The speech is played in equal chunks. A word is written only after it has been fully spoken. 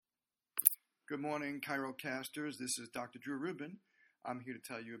Good morning, Chirocasters. This is Dr. Drew Rubin. I'm here to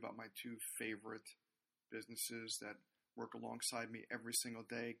tell you about my two favorite businesses that work alongside me every single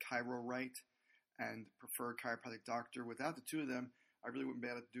day, ChiroRight and Preferred Chiropractic Doctor. Without the two of them, I really wouldn't be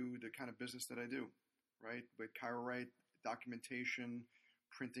able to do the kind of business that I do, right? With ChiroRight, documentation,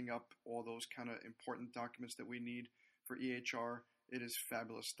 printing up all those kind of important documents that we need for EHR, it is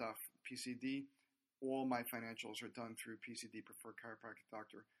fabulous stuff. PCD, all my financials are done through PCD, Preferred Chiropractic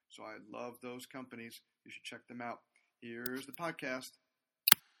Doctor. So I love those companies. You should check them out. Here's the podcast.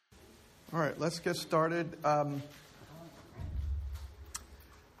 All right, let's get started.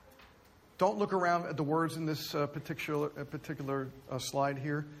 Don't look around at the words in this particular slide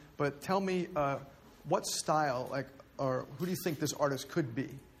here, but tell me what style, or who do you think this artist could be?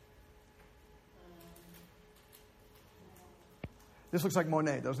 This looks like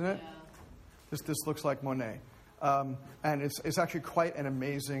Monet, doesn't it? Yeah. This looks like Monet. And it's actually quite an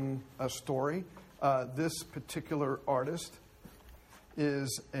amazing story. This particular artist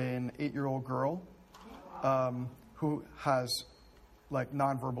is an 8-year-old girl who has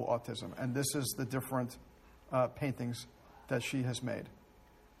nonverbal autism. And this is the different paintings that she has made.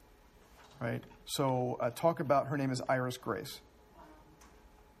 Right? So talk about, her name is Iris Grace.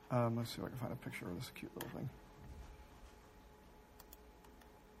 Let's see if I can find a picture of this cute little thing.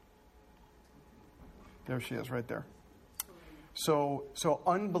 There she is, right there. So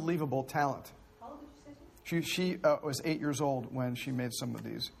unbelievable talent. How old did you say She was 8 years old when she made some of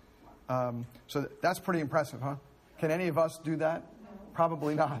these. So that's pretty impressive, huh? Can any of us do that? No.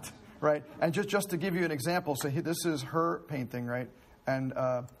 Probably not, right? And just to give you an example, so this is her painting, right? And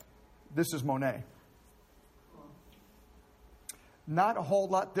this is Monet. Not a whole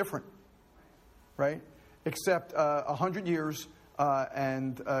lot different, right? Except 100 years.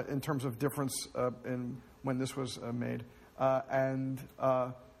 And in terms of difference in when this was made, and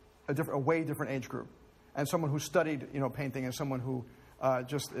a way different age group, and someone who studied, painting, and someone who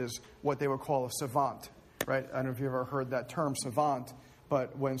just is what they would call a savant, right? I don't know if you've ever heard that term, savant,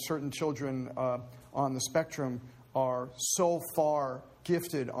 but when certain children on the spectrum are so far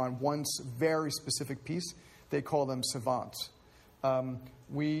gifted on one very specific piece, they call them savants.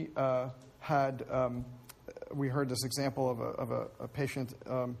 We heard this example of a patient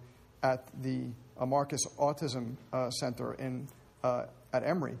at the Marcus Autism Center at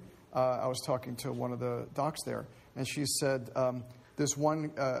Emory. I was talking to one of the docs there, and she said this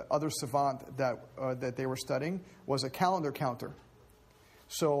one other savant that they were studying was a calendar counter.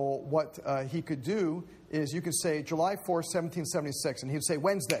 So what he could do is you could say July 4th, 1776, and he'd say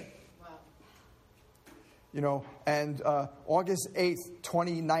Wednesday. Wow. And August 8th,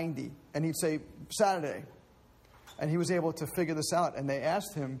 2090, and he'd say Saturday. And he was able to figure this out. And they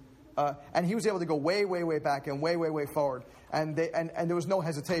asked him, and he was able to go way, way, way back and way, way, way forward. And there was no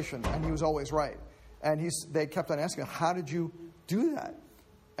hesitation, and he was always right. And they kept on asking, how did you do that?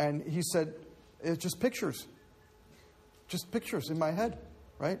 And he said, it's just pictures. Just pictures in my head,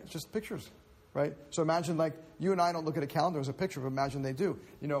 right? It's just pictures, right? So imagine, you and I don't look at a calendar as a picture, but imagine they do.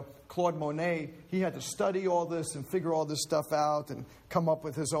 Claude Monet, he had to study all this and figure all this stuff out and come up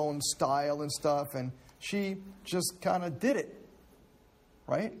with his own style and stuff. And she just kind of did it,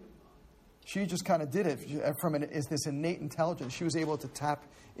 right? She just kind of did it is this innate intelligence. She was able to tap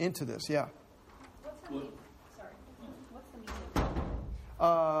into this, yeah. What's the medium? What's the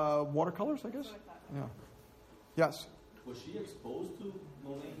medium? Watercolors, I guess. Yeah. Yes. Was she exposed to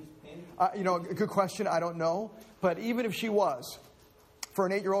Monet's painting? Good question. I don't know. But even if she was, for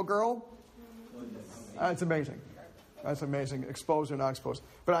an 8-year-old girl, it's amazing. That's amazing, exposed or not exposed.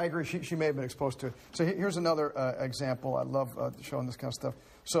 But I agree, she may have been exposed to it. So here's another example. I love showing this kind of stuff.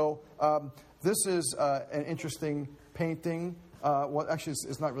 So this is an interesting painting. Well, actually,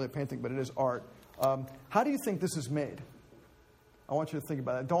 it's not really a painting, but it is art. How do you think this is made? I want you to think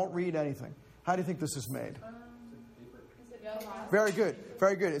about it. Don't read anything. How do you think this is made? Very good.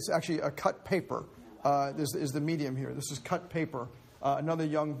 Very good. It's actually a cut paper. This is the medium here. This is cut paper. Another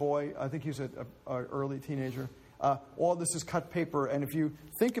young boy, I think he's an early teenager. All this is cut paper, and if you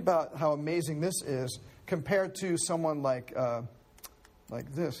think about how amazing this is compared to someone like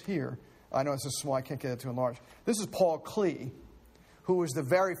this here, I know it's a small, I can't get it too enlarged. This is Paul Klee, who is the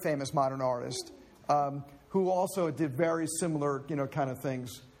very famous modern artist, who also did very similar, kind of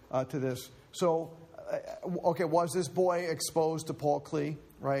things to this. So, okay, was this boy exposed to Paul Klee,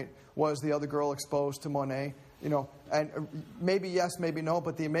 right? Was the other girl exposed to Monet? And maybe yes, maybe no,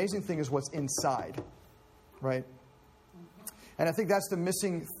 but the amazing thing is what's inside. Right? And I think that's the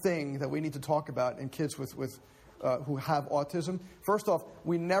missing thing that we need to talk about in kids with who have autism. First off,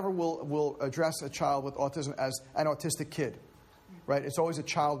 we never will address a child with autism as an autistic kid. right? It's always a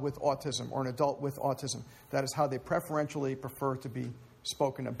child with autism or an adult with autism. That is how they preferentially prefer to be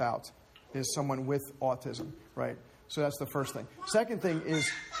spoken about, is someone with autism, right? So that's the first thing. Second thing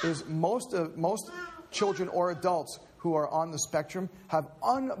is most children or adults who are on the spectrum have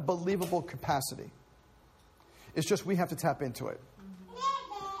unbelievable capacity. It's just we have to tap into it,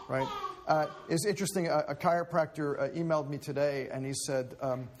 right? It's interesting. A chiropractor emailed me today, and he said,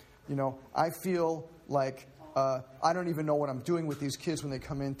 I feel like I don't even know what I'm doing with these kids when they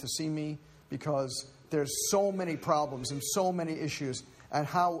come in to see me because there's so many problems and so many issues. And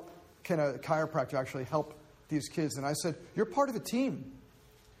how can a chiropractor actually help these kids? And I said, you're part of a team,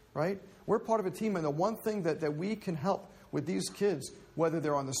 right? We're part of a team, and the one thing that we can help with these kids, whether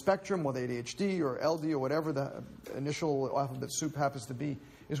they're on the spectrum, whether ADHD or LD or whatever the initial alphabet soup happens to be,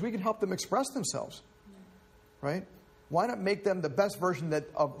 is we can help them express themselves, right? Why not make them the best version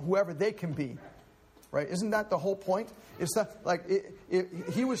of whoever they can be, right? Isn't that the whole point? It's that, like,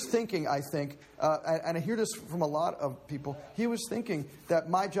 he was thinking, I think, and I hear this from a lot of people, he was thinking that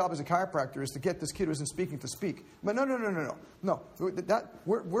my job as a chiropractor is to get this kid who isn't speaking to speak. But no.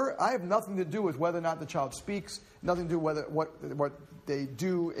 I have nothing to do with whether or not the child speaks, nothing to do with what they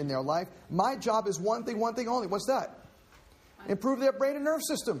do in their life. My job is one thing only. What's that? Improve their brain and nerve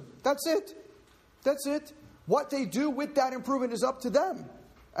system. That's it. What they do with that improvement is up to them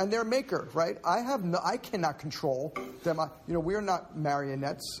and their maker, right? I cannot control them. We're not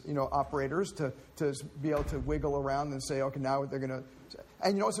marionettes, operators to be able to wiggle around and say, okay, now they're going to.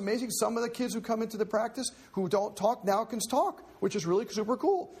 And it's amazing. Some of the kids who come into the practice who don't talk now can talk, which is really super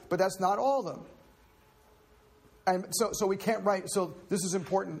cool. But that's not all of them. And so we can't write. So this is an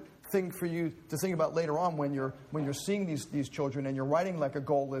important thing for you to think about later on when you're seeing these children and you're writing like a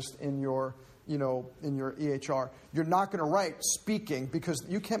goal list in your EHR. You're not going to write speaking because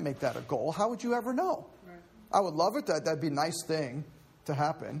you can't make that a goal. How would you ever know? Right. I would love it. That'd be a nice thing to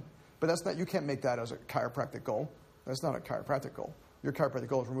happen. But that's not. You can't make that as a chiropractic goal. That's not a chiropractic goal. Your chiropractic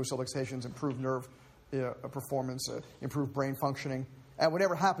goal is remove subluxations, improve nerve performance, improve brain functioning. And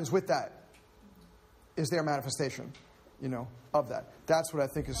whatever happens with that is their manifestation, of that. That's what I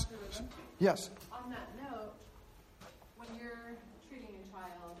think is... Yes? On that note, when you're treating a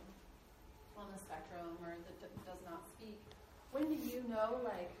child on the spectrum or that does not speak, when do you know,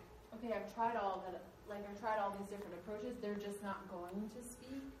 like, okay, I've tried all these different approaches, they're just not going to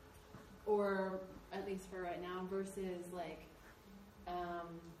speak? Or, at least for right now, versus, like,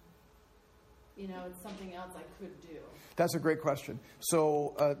 it's something else I could do? That's a great question.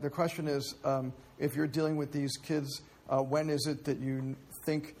 So the question is, if you're dealing with these kids, when is it that you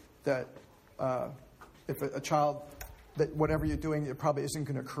think that if a child, that whatever you're doing, it probably isn't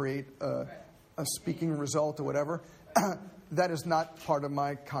going to create a speaking result or whatever? That is not part of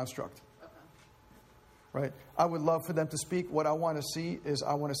my construct. Okay. Right? I would love for them to speak. What I want to see is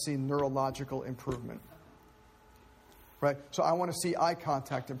I want to see neurological improvement. Right? So I want to see eye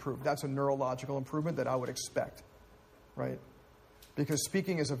contact improve. That's a neurological improvement that I would expect. Right? Because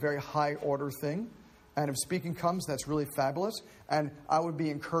speaking is a very high order thing. And if speaking comes, that's really fabulous. And I would be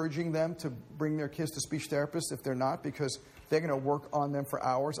encouraging them to bring their kids to speech therapists if they're not, because they're going to work on them for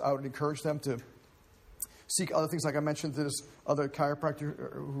hours. I would encourage them to seek other things. Like I mentioned to this other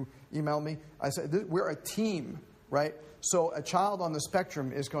chiropractor who emailed me. I said, we're a team, right? So a child on the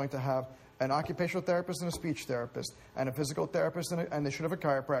spectrum is going to have an occupational therapist and a speech therapist, and a physical therapist, and they should have a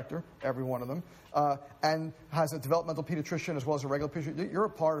chiropractor, every one of them, and has a developmental pediatrician as well as a regular pediatrician. You're a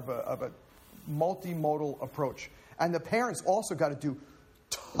part of a multimodal approach. And the parents also got to do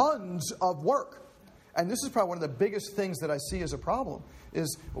tons of work. And this is probably one of the biggest things that I see as a problem,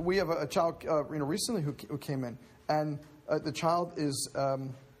 is we have a child recently who came in, and the child is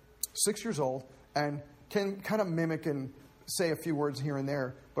 6 years old and can kind of mimic and say a few words here and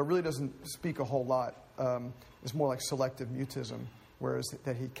there, but really doesn't speak a whole lot. It's more like selective mutism, whereas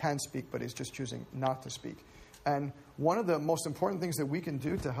that he can speak, but he's just choosing not to speak. And one of the most important things that we can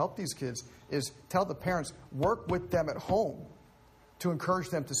do to help these kids is tell the parents, work with them at home to encourage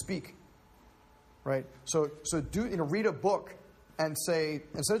them to speak. Right? So read a book and say,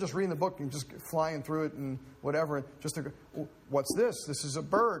 instead of just reading the book and just flying through it and whatever, just to go, what's this? This is a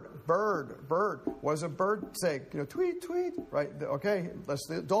bird. What does a bird say? Tweet, right? Okay, that's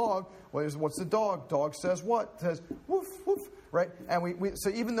the dog. What's the dog? Dog says what? It says woof, woof, right? And so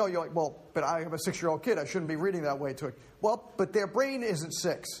even though you're like, well, but I have a 6-year-old kid, I shouldn't be reading that way to it. Well, but their brain isn't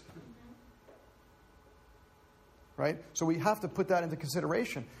 6. Right? So we have to put that into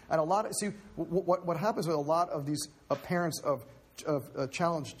consideration. And what happens with a lot of these parents of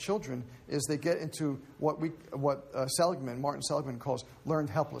challenged children is they get into what Martin Seligman calls learned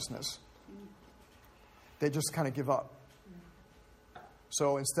helplessness. They just kind of give up.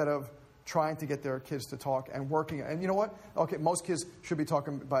 So instead of trying to get their kids to talk and working, and you know what? Okay, most kids should be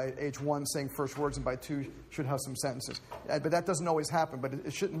talking by age 1, saying first words, and by 2 should have some sentences. But that doesn't always happen. But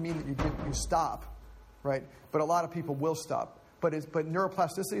it shouldn't mean that you stop, right? But a lot of people will stop. But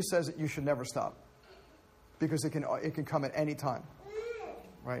neuroplasticity says that you should never stop, because it can come at any time,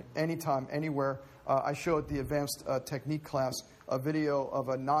 right? Anytime, anywhere. I showed the advanced technique class a video of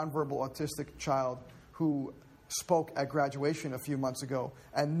a nonverbal autistic child who spoke at graduation a few months ago,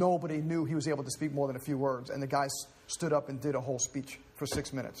 and nobody knew he was able to speak more than a few words. And the guy stood up and did a whole speech for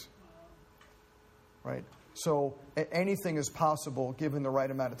 6 minutes, right? So anything is possible given the right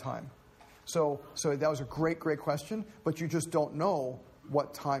amount of time. So that was a great question, but you just don't know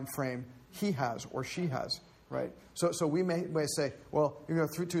what time frame he has or she has, right? So we may say, well, you're going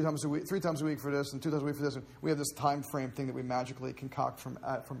to go 3 times a week for this and 2 times a week for this, and we have this time frame thing that we magically concoct from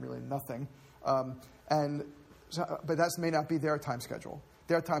really nothing. But that may not be their time schedule.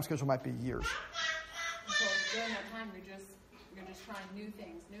 Their time schedule might be years. So during that time, you're just trying new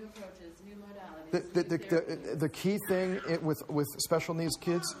things, new approaches, new modalities. The key thing with special needs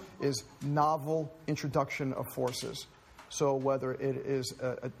kids is novel introduction of forces. So whether it is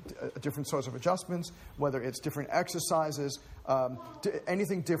a different sorts of adjustments, whether it's different exercises,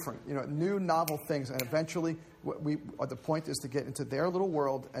 anything different, new novel things, and eventually the point is to get into their little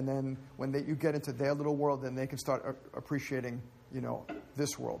world, and then when you get into their little world, then they can start appreciating,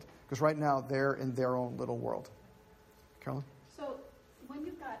 this world. Because right now they're in their own little world. Carolyn? So when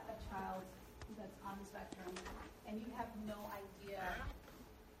you've got a child that's on the spectrum and you have no idea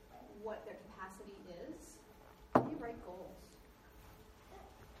what their capacity is, how do you write goals?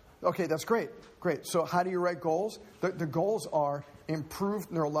 Okay, that's great. So how do you write goals? The goals are improved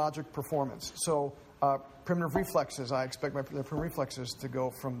neurologic performance. So primitive reflexes, I expect their primitive reflexes to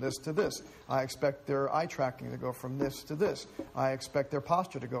go from this to this. I expect their eye tracking to go from this to this. I expect their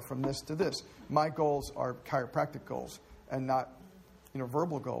posture to go from this to this. My goals are chiropractic goals and not,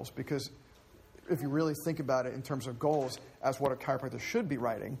 verbal goals, because if you really think about it in terms of goals as what a chiropractor should be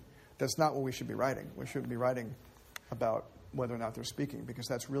writing, that's not what we should be writing. We should be writing about whether or not they're speaking, because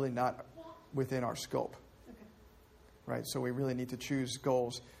that's really not within our scope. Okay. Right? So we really need to choose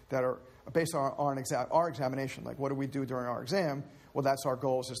goals that are based on our examination. Like, what do we do during our exam? Well, that's our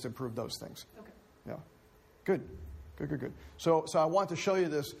goals, is to improve those things. Okay. Yeah. Good. So I want to show you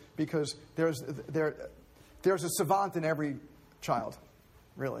this because there's a savant in every child,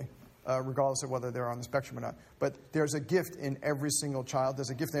 really, regardless of whether they're on the spectrum or not. But there's a gift in every single child.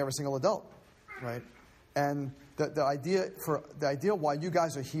 There's a gift in every single adult, right? And the idea why you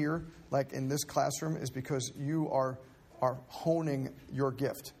guys are here, like in this classroom, is because you are honing your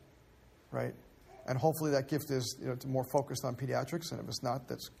gift, right? And hopefully that gift is more focused on pediatrics. And if it's not,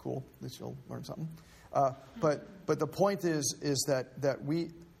 that's cool. At least you'll learn something. But the point is that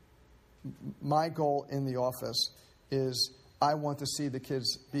my goal in the office is I want to see the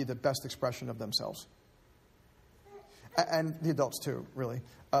kids be the best expression of themselves. And the adults too, really.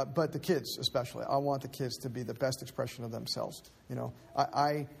 But the kids especially. I want the kids to be the best expression of themselves.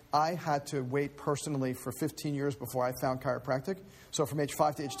 I had to wait personally for 15 years before I found chiropractic. So from age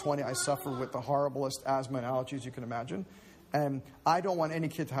 5 to age 20, I suffered with the horriblest asthma and allergies you can imagine. And I don't want any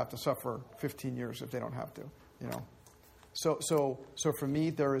kid to have to suffer 15 years if they don't have to, So for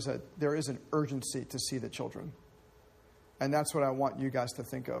me, there is an urgency to see the children. And that's what I want you guys to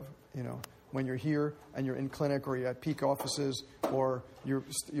think of, when you're here and you're in clinic or you're at peak offices or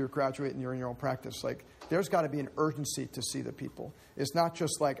you're graduating, you're in your own practice. Like, there's got to be an urgency to see the people. It's not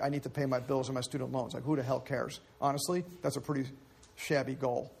just like I need to pay my bills and my student loans. Like, who the hell cares? Honestly, that's a pretty shabby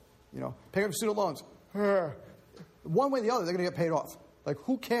goal. Pay off student loans. One way or the other, they're going to get paid off. Like,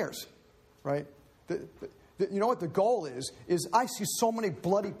 who cares, right? You know what the goal is I see so many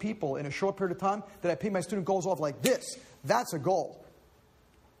bloody people in a short period of time that I pay my student goals off like this. That's a goal.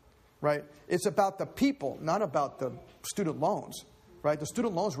 Right? It's about the people, not about the student loans, right? The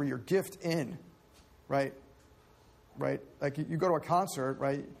student loans were your gift in, right? Like you go to a concert,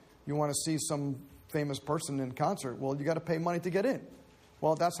 right? You want to see some famous person in concert. Well, you got to pay money to get in.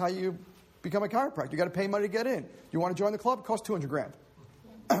 Well, that's how you become a chiropractor. You got to pay money to get in. You want to join the club? It costs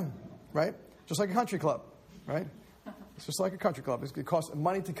 $200,000, right? Just like a country club, right? It's just like a country club. It costs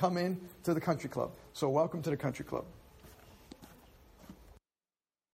money to come in to the country club. So welcome to the country club.